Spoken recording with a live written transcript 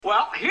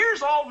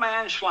here's old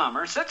man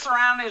Schlummer, sits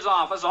around his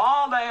office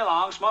all day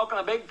long smoking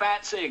a big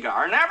fat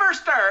cigar, never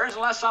stirs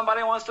unless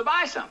somebody wants to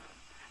buy something.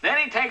 Then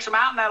he takes them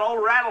out in that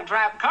old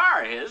rattle-trap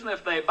car of his, and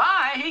if they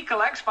buy, he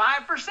collects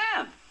 5%.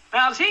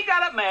 Now, has he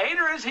got it made,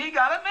 or has he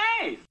got it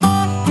made?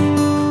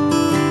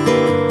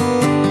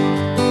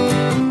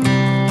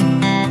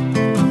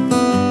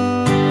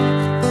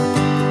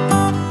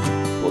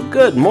 Well,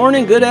 good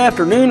morning, good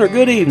afternoon, or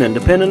good evening,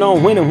 depending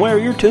on when and where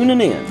you're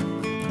tuning in.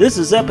 This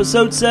is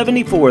episode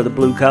 74 of the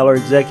Blue Collar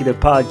Executive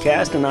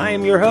Podcast, and I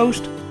am your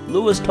host,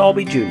 Louis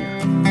Talby Jr.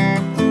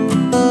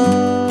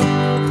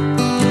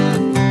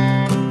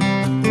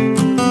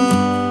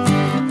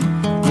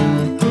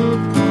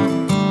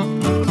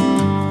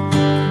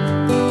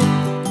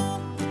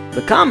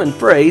 The common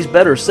phrase,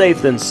 better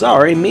safe than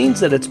sorry, means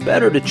that it's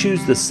better to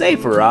choose the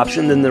safer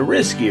option than the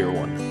riskier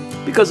one.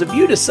 Because if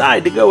you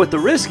decide to go with the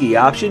risky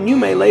option, you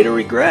may later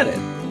regret it.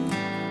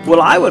 Well,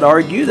 I would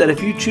argue that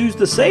if you choose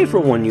the safer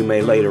one, you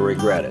may later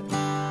regret it.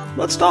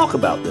 Let's talk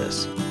about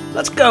this.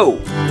 Let's go!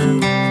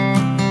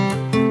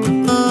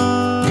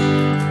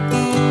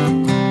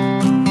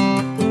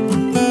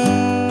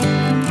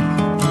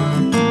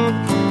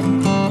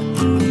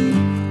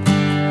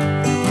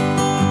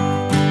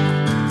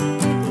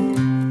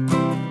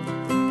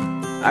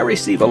 I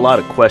receive a lot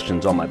of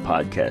questions on my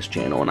podcast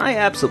channel, and I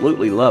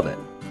absolutely love it.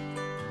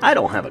 I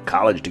don't have a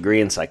college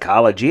degree in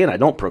psychology, and I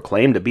don't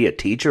proclaim to be a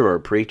teacher or a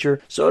preacher,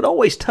 so it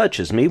always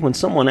touches me when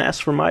someone asks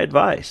for my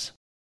advice.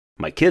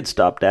 My kids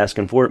stopped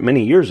asking for it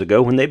many years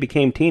ago when they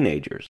became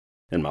teenagers,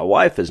 and my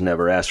wife has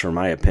never asked for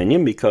my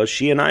opinion because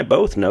she and I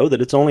both know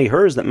that it's only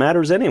hers that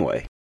matters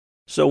anyway.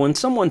 So when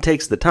someone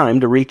takes the time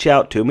to reach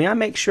out to me, I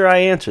make sure I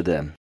answer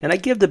them, and I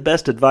give the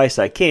best advice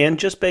I can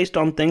just based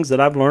on things that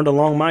I've learned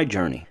along my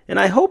journey. And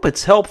I hope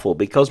it's helpful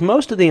because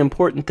most of the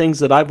important things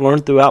that I've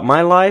learned throughout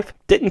my life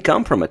didn't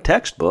come from a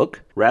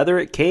textbook. Rather,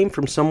 it came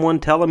from someone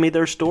telling me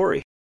their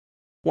story.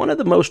 One of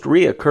the most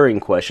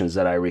reoccurring questions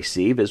that I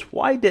receive is,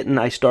 why didn't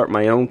I start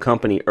my own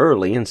company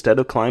early instead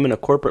of climbing a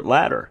corporate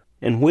ladder?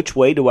 And which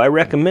way do I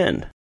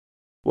recommend?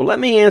 Well, let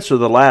me answer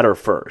the latter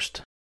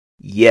first.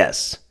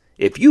 Yes.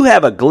 If you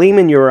have a gleam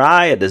in your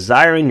eye, a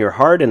desire in your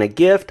heart, and a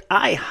gift,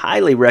 I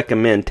highly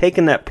recommend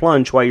taking that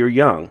plunge while you're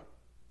young.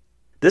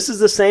 This is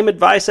the same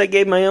advice I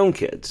gave my own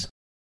kids.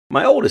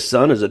 My oldest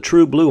son is a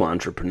true blue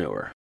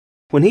entrepreneur.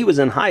 When he was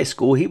in high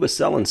school, he was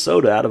selling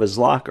soda out of his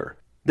locker.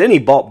 Then he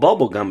bought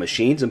bubblegum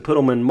machines and put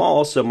them in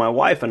malls so my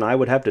wife and I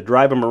would have to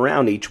drive him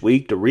around each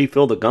week to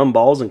refill the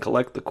gumballs and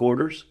collect the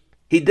quarters.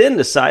 He then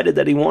decided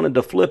that he wanted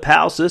to flip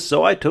houses,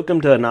 so I took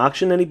him to an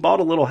auction and he bought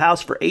a little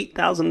house for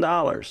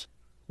 $8,000.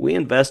 We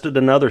invested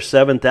another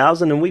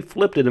 $7,000 and we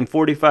flipped it in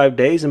 45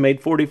 days and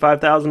made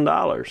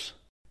 $45,000.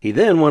 He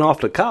then went off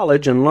to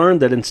college and learned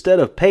that instead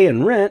of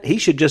paying rent, he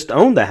should just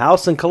own the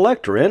house and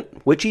collect rent,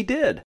 which he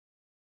did.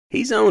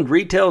 He's owned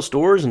retail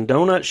stores and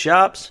donut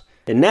shops,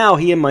 and now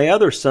he and my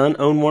other son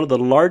own one of the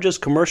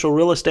largest commercial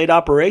real estate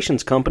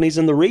operations companies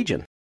in the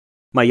region.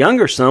 My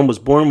younger son was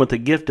born with a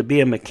gift to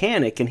be a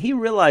mechanic, and he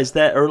realized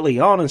that early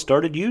on and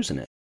started using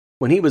it.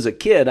 When he was a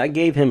kid, I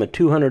gave him a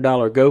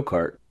 $200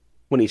 go-kart.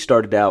 When he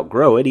started to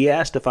outgrow it, he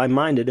asked if I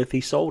minded if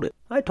he sold it.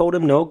 I told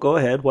him no, go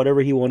ahead,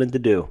 whatever he wanted to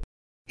do.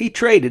 He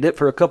traded it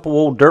for a couple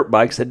old dirt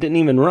bikes that didn't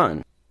even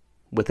run.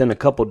 Within a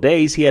couple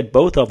days, he had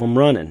both of them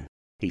running.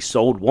 He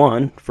sold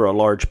one for a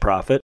large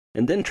profit,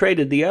 and then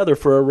traded the other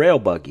for a rail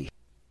buggy.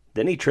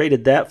 Then he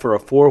traded that for a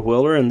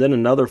four-wheeler and then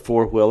another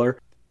four-wheeler.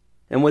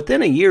 And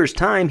within a year's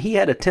time, he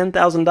had a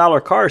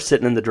 $10,000 car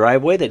sitting in the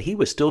driveway that he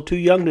was still too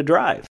young to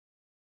drive.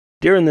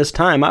 During this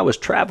time, I was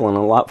traveling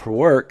a lot for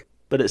work,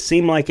 but it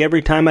seemed like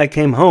every time I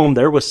came home,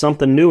 there was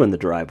something new in the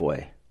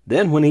driveway.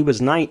 Then when he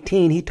was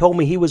 19, he told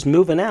me he was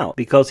moving out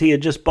because he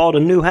had just bought a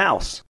new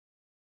house.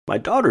 My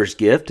daughter's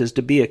gift is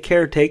to be a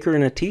caretaker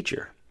and a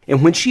teacher.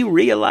 And when she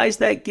realized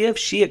that gift,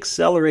 she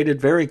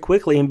accelerated very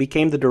quickly and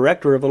became the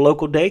director of a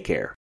local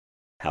daycare.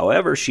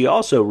 However, she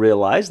also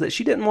realized that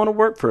she didn't want to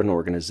work for an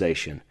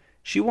organization.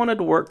 She wanted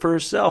to work for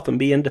herself and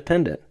be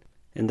independent.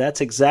 And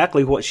that's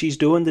exactly what she's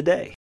doing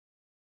today.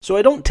 So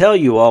I don't tell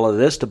you all of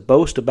this to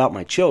boast about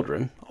my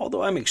children,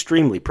 although I'm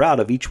extremely proud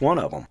of each one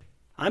of them.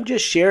 I'm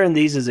just sharing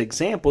these as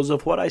examples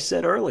of what I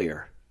said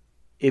earlier.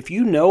 If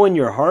you know in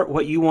your heart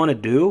what you want to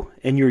do,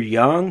 and you're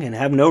young and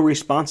have no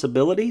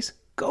responsibilities,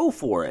 go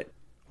for it.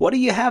 What do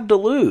you have to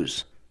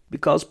lose?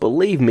 Because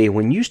believe me,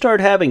 when you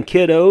start having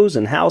kiddos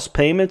and house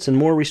payments and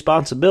more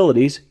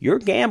responsibilities, you're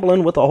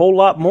gambling with a whole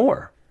lot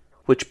more.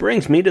 Which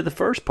brings me to the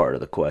first part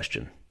of the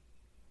question.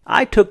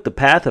 I took the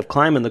path of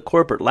climbing the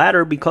corporate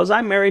ladder because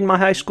I married my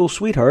high school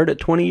sweetheart at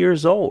 20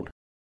 years old.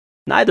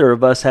 Neither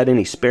of us had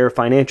any spare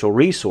financial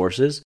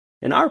resources,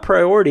 and our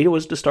priority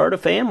was to start a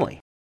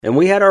family. And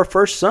we had our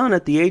first son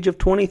at the age of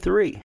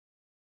 23.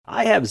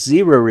 I have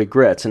zero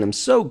regrets and am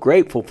so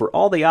grateful for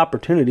all the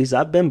opportunities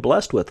I've been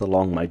blessed with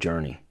along my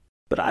journey.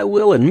 But I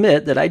will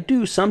admit that I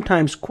do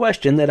sometimes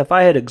question that if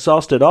I had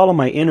exhausted all of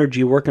my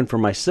energy working for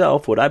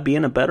myself, would I be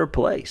in a better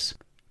place?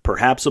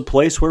 Perhaps a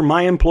place where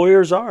my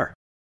employers are.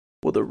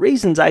 Well, the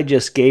reasons I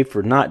just gave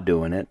for not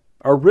doing it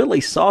are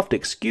really soft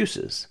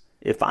excuses.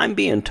 If I'm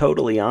being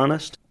totally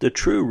honest, the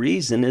true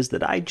reason is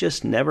that I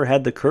just never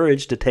had the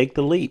courage to take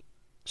the leap.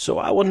 So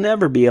I will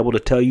never be able to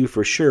tell you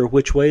for sure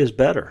which way is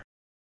better.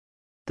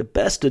 The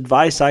best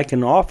advice I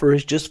can offer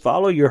is just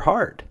follow your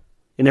heart.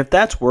 And if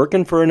that's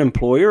working for an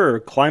employer or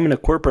climbing a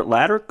corporate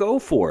ladder, go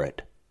for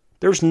it.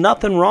 There's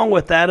nothing wrong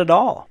with that at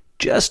all.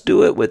 Just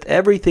do it with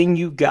everything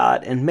you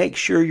got and make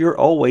sure you're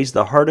always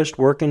the hardest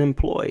working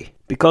employee.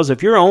 Because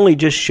if you're only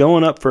just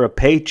showing up for a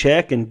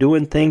paycheck and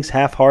doing things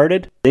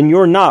half-hearted, then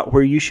you're not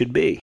where you should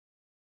be.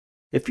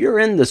 If you're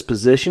in this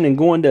position and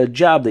going to a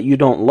job that you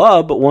don't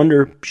love but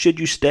wonder, should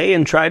you stay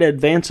and try to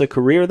advance a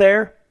career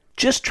there?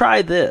 Just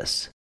try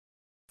this.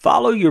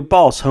 Follow your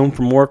boss home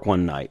from work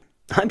one night.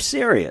 I'm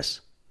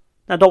serious.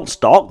 Now don't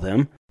stalk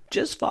them.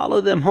 Just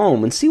follow them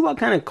home and see what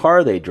kind of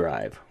car they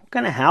drive, what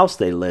kind of house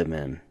they live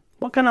in,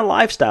 what kind of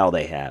lifestyle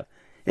they have.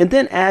 And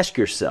then ask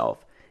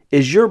yourself,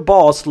 is your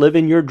boss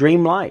living your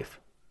dream life?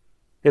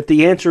 If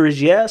the answer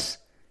is yes,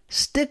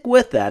 stick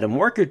with that and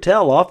work your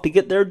tail off to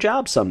get their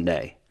job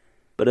someday.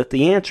 But if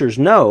the answer is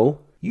no,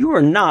 you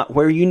are not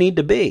where you need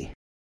to be.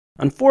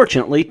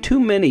 Unfortunately, too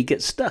many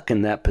get stuck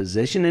in that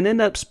position and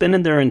end up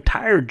spending their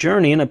entire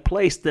journey in a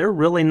place they're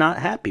really not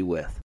happy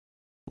with.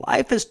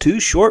 Life is too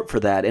short for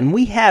that, and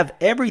we have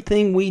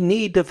everything we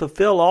need to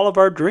fulfill all of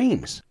our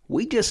dreams.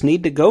 We just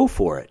need to go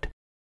for it.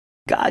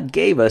 God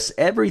gave us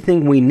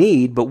everything we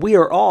need, but we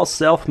are all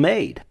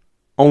self-made.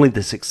 Only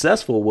the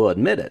successful will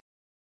admit it.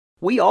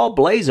 We all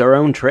blaze our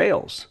own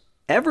trails.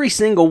 Every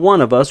single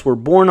one of us were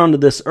born onto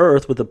this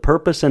earth with a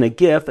purpose and a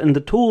gift and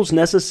the tools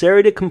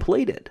necessary to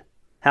complete it.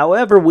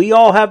 However, we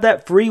all have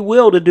that free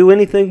will to do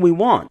anything we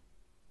want.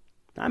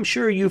 I'm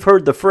sure you've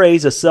heard the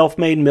phrase a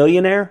self-made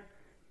millionaire.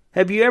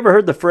 Have you ever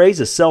heard the phrase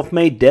a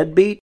self-made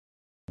deadbeat?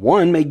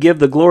 One may give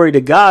the glory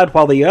to God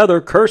while the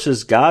other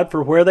curses God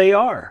for where they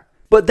are.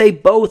 But they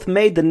both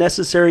made the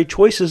necessary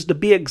choices to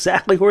be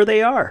exactly where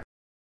they are.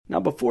 Now,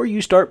 before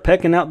you start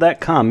pecking out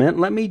that comment,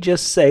 let me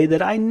just say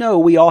that I know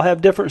we all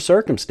have different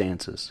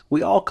circumstances.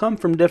 We all come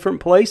from different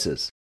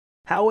places.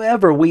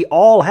 However, we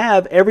all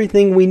have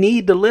everything we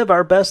need to live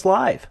our best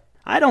life.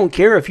 I don't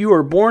care if you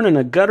were born in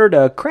a gutter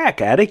to a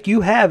crack addict,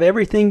 you have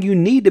everything you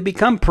need to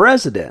become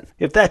president,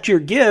 if that's your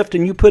gift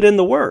and you put in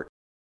the work.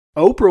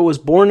 Oprah was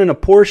born in a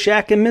poor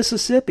shack in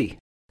Mississippi.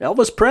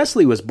 Elvis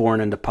Presley was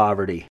born into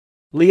poverty.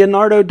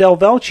 Leonardo del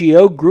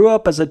Vecchio grew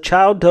up as a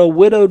child to a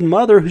widowed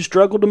mother who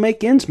struggled to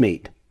make ends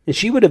meet, and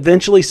she would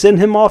eventually send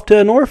him off to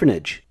an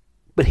orphanage.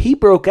 But he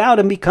broke out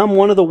and became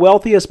one of the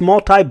wealthiest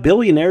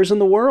multi-billionaires in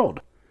the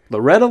world.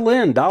 Loretta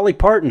Lynn, Dolly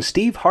Parton,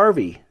 Steve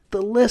Harvey.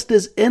 The list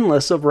is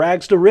endless of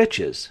rags to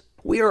riches.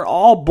 We are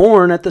all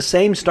born at the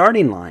same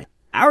starting line.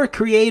 Our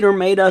Creator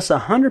made us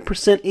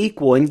 100%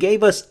 equal and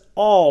gave us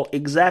all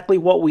exactly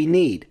what we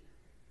need.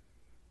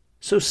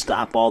 So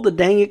stop all the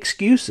dang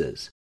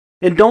excuses.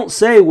 And don't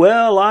say,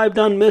 well, I've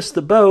done missed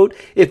the boat.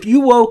 If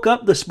you woke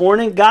up this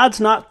morning, God's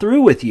not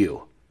through with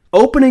you.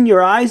 Opening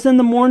your eyes in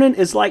the morning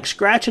is like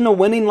scratching a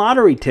winning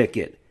lottery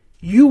ticket.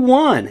 You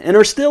won and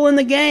are still in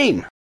the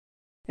game.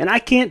 And I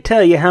can't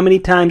tell you how many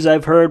times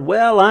I've heard,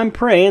 well, I'm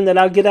praying that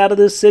I'll get out of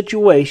this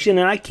situation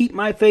and I keep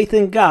my faith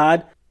in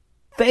God.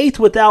 Faith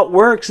without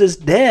works is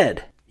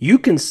dead. You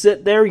can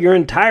sit there your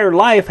entire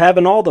life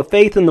having all the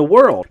faith in the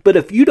world, but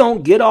if you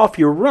don't get off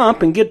your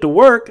rump and get to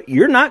work,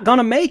 you're not going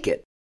to make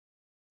it.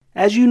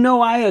 As you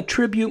know, I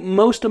attribute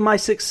most of my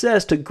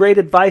success to great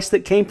advice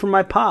that came from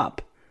my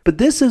pop. But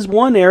this is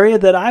one area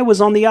that I was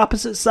on the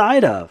opposite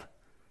side of.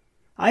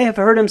 I have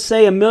heard him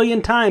say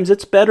 1,000,000 times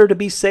it's better to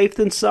be safe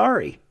than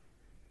sorry.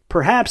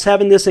 Perhaps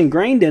having this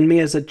ingrained in me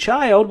as a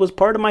child was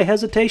part of my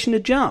hesitation to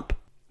jump.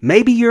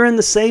 Maybe you're in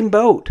the same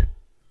boat.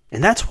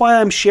 And that's why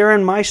I'm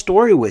sharing my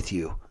story with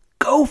you.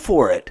 Go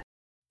for it.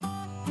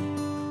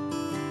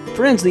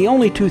 Friends, the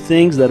only two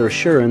things that are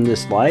sure in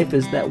this life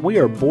is that we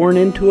are born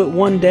into it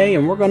one day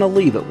and we're going to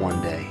leave it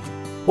one day.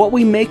 What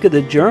we make of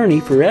the journey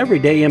for every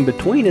day in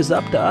between is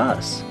up to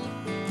us.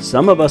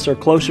 Some of us are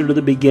closer to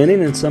the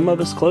beginning and some of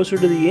us closer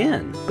to the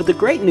end. But the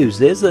great news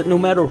is that no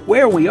matter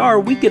where we are,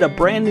 we get a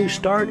brand new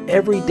start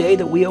every day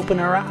that we open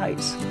our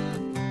eyes.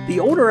 The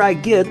older I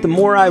get, the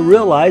more I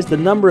realize the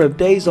number of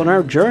days on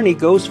our journey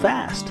goes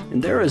fast,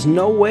 and there is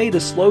no way to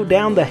slow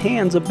down the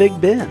hands of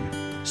Big Ben.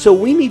 So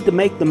we need to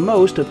make the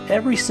most of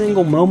every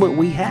single moment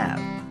we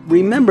have.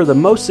 Remember, the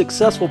most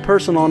successful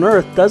person on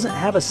earth doesn't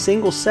have a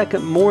single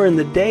second more in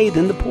the day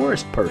than the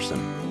poorest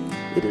person.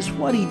 It is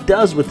what he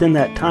does within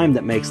that time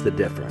that makes the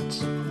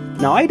difference.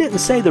 Now, I didn't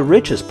say the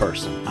richest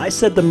person. I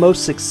said the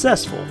most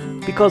successful,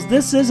 because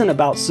this isn't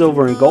about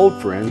silver and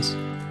gold, friends.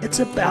 It's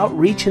about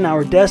reaching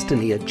our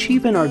destiny,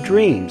 achieving our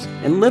dreams,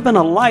 and living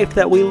a life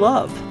that we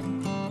love.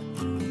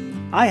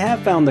 I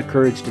have found the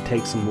courage to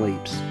take some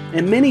leaps,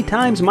 and many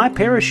times my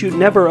parachute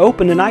never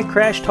opened and I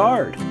crashed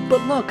hard.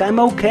 But look, I'm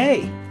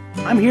okay.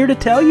 I'm here to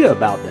tell you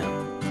about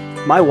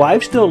them. My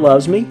wife still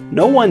loves me.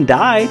 No one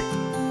died.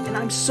 And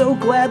I'm so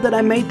glad that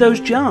I made those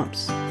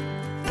jumps.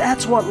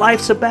 That's what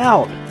life's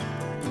about.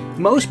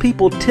 Most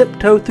people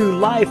tiptoe through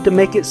life to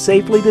make it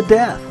safely to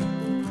death.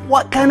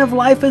 What kind of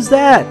life is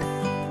that?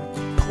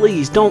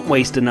 Please don't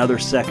waste another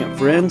second,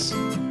 friends.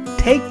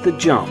 Take the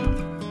jump,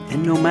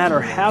 and no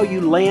matter how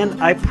you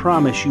land, I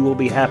promise you will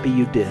be happy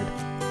you did.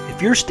 If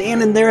you're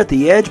standing there at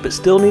the edge but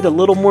still need a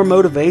little more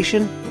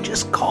motivation,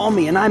 just call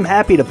me and I'm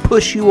happy to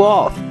push you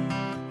off.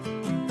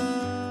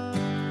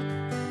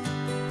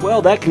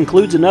 Well, that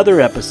concludes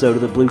another episode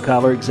of the Blue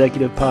Collar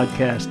Executive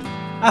Podcast.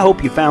 I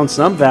hope you found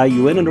some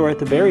value in it, or at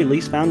the very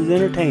least found it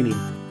entertaining.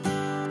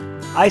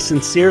 I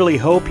sincerely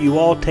hope you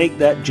all take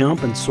that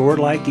jump and soar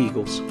like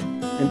eagles.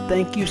 And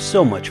thank you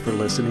so much for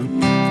listening.